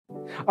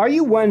Are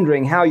you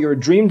wondering how your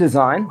dream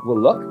design will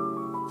look?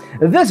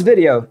 This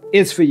video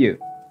is for you.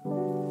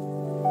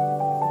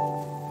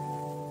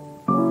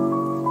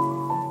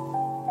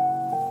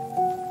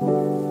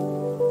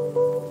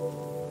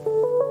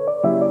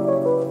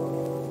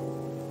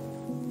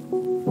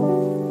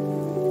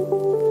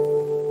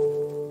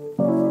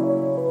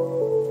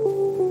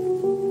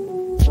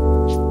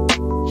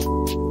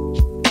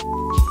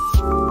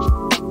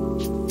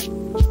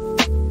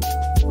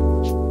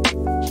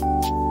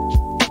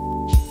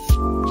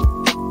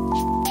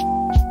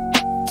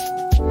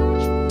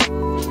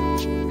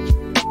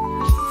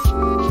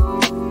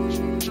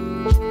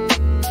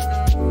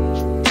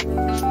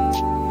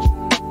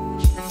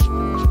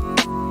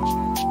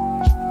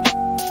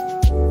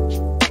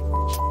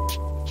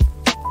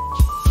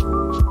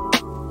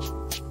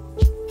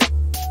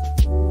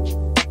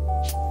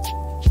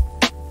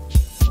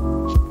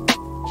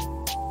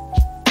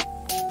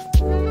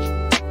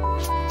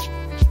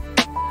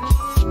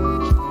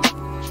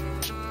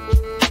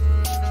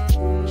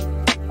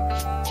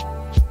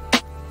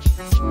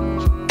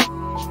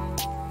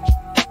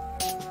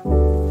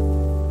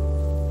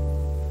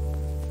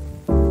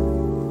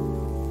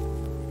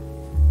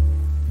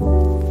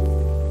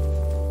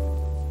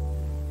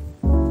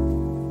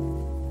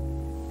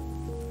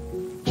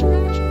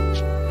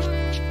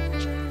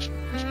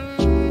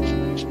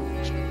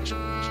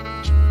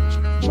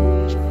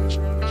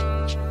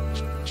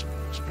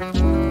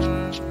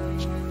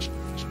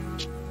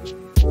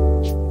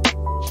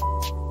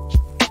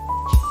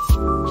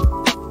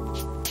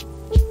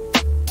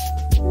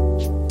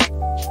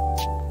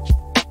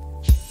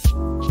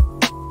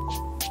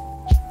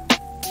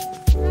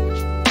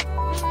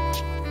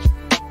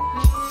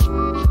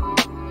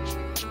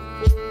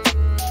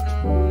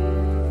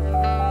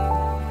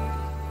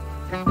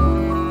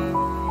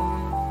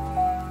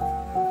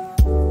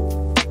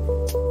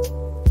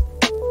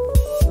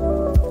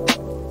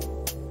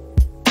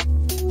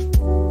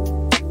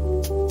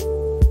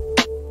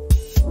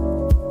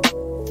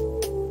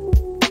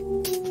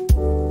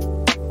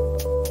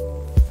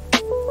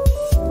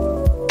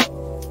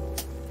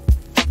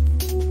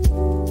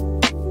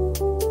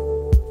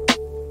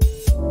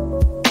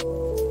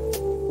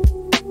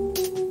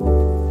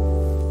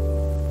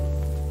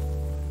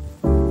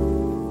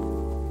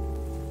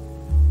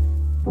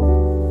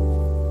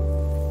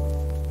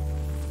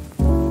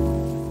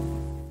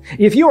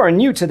 If you are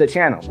new to the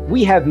channel,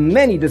 we have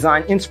many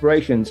design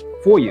inspirations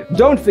for you.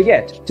 Don't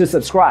forget to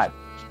subscribe.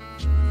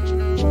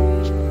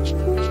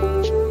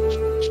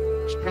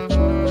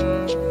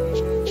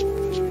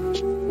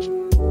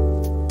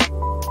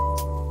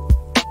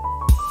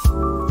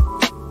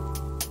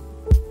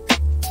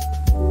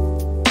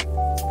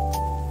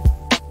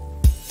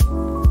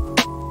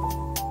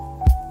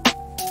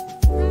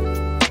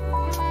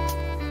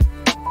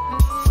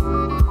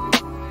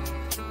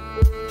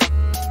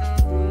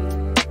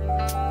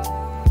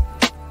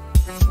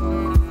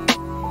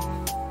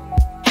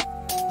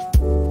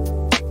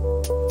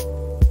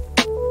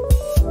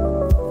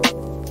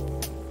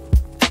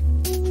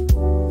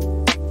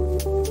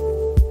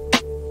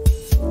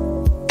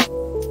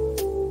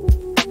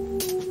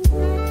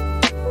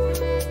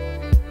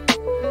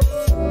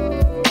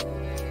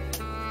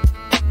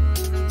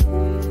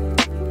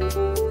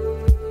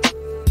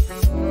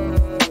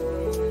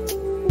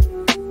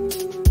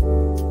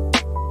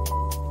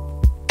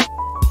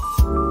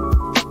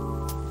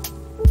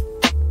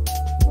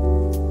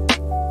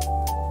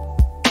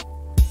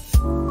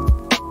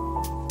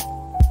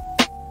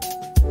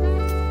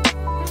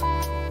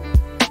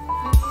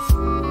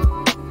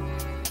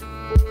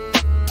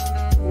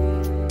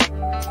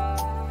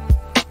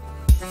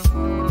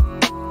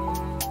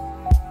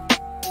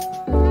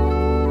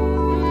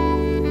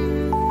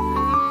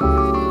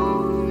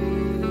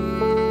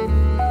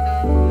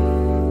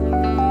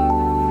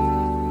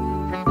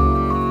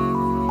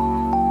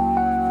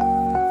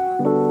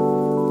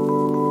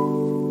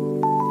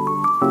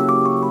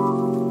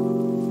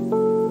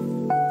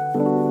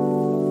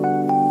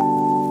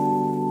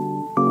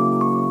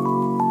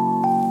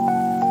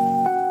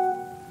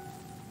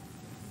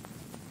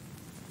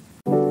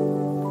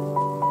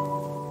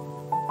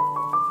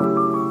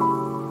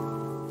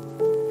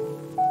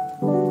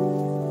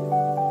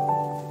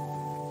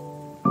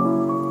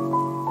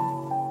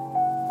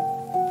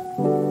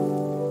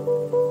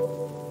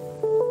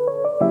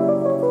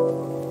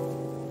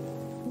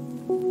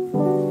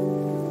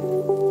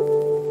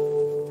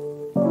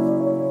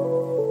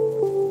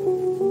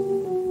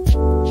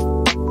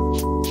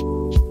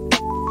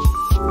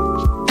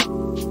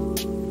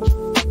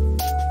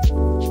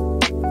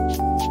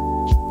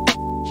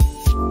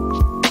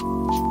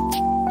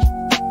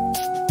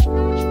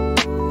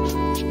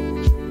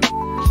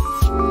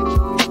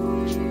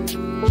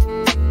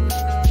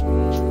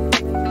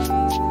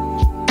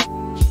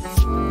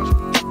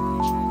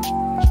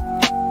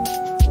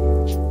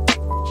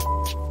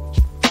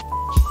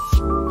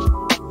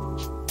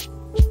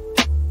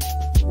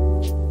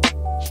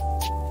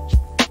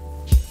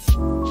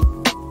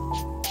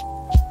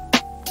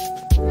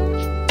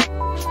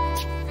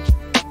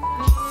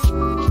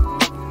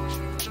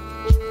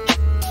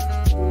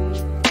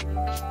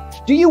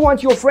 Do you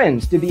want your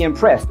friends to be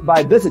impressed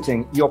by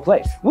visiting your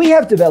place? We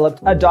have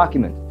developed a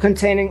document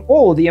containing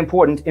all the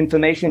important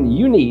information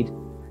you need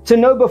to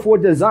know before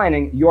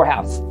designing your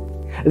house.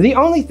 The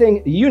only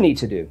thing you need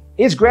to do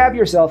is grab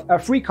yourself a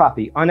free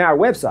copy on our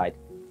website,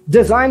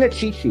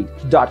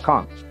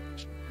 designercheatsheet.com.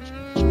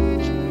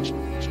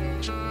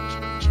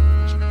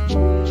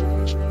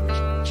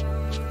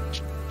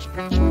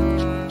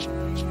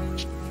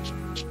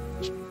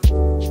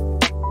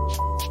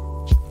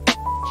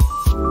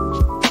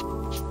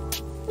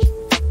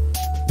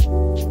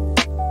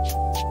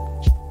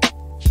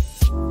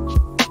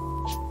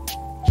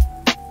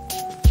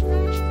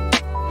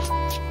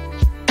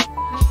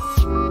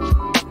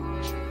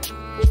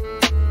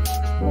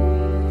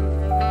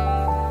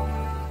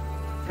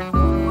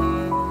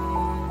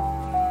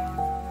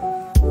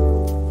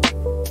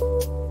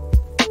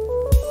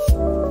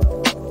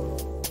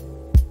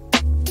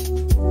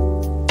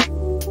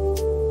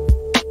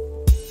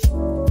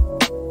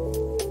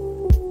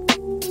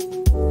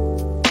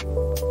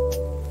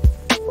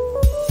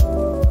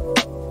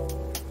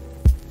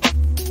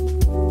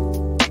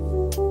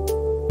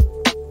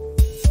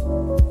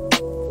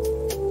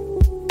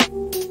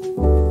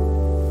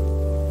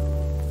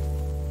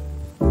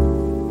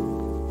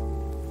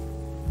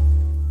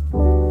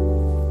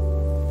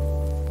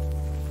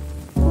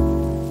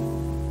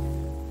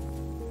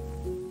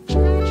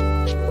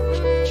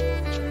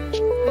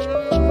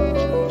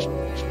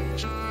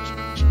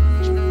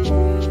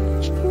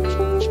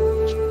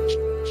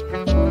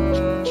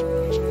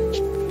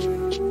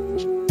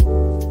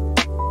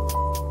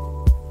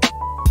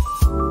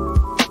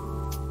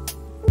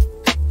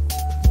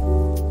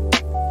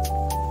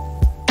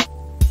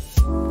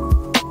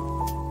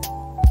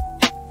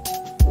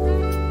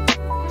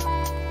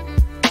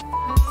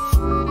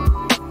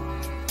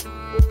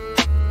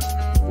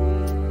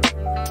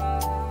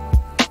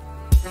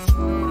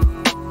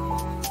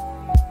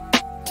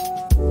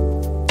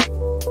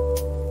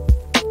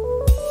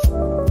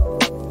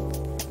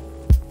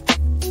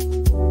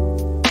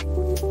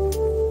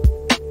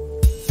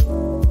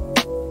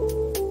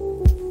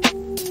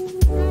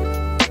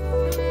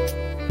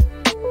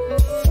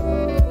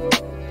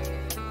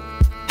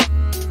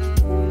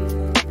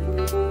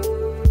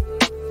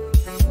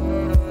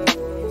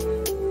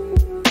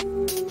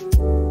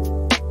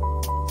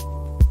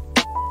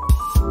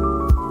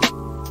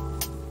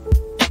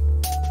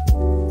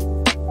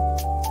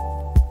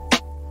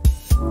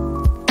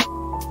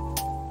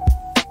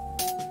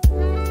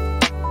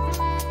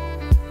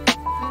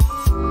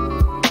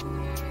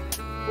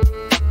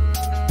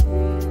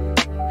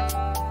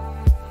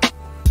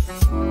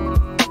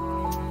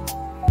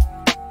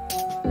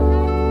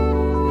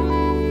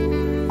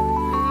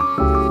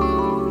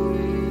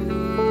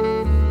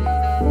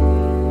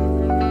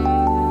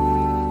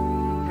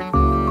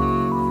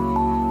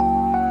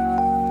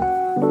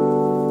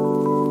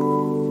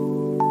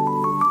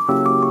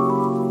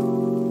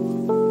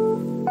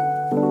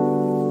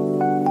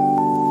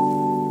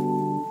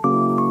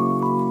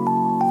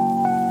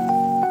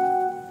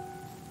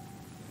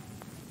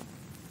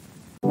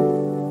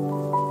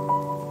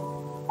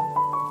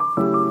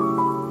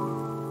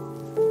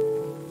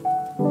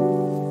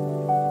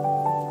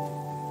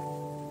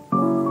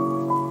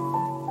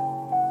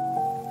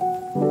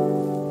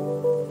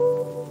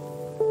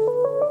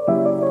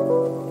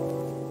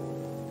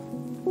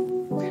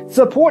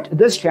 Support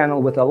this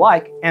channel with a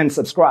like and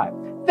subscribe.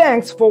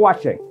 Thanks for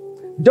watching.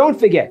 Don't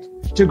forget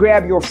to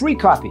grab your free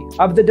copy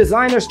of the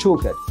Designer's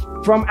Toolkit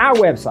from our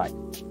website,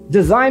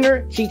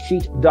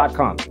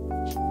 designercheatsheet.com.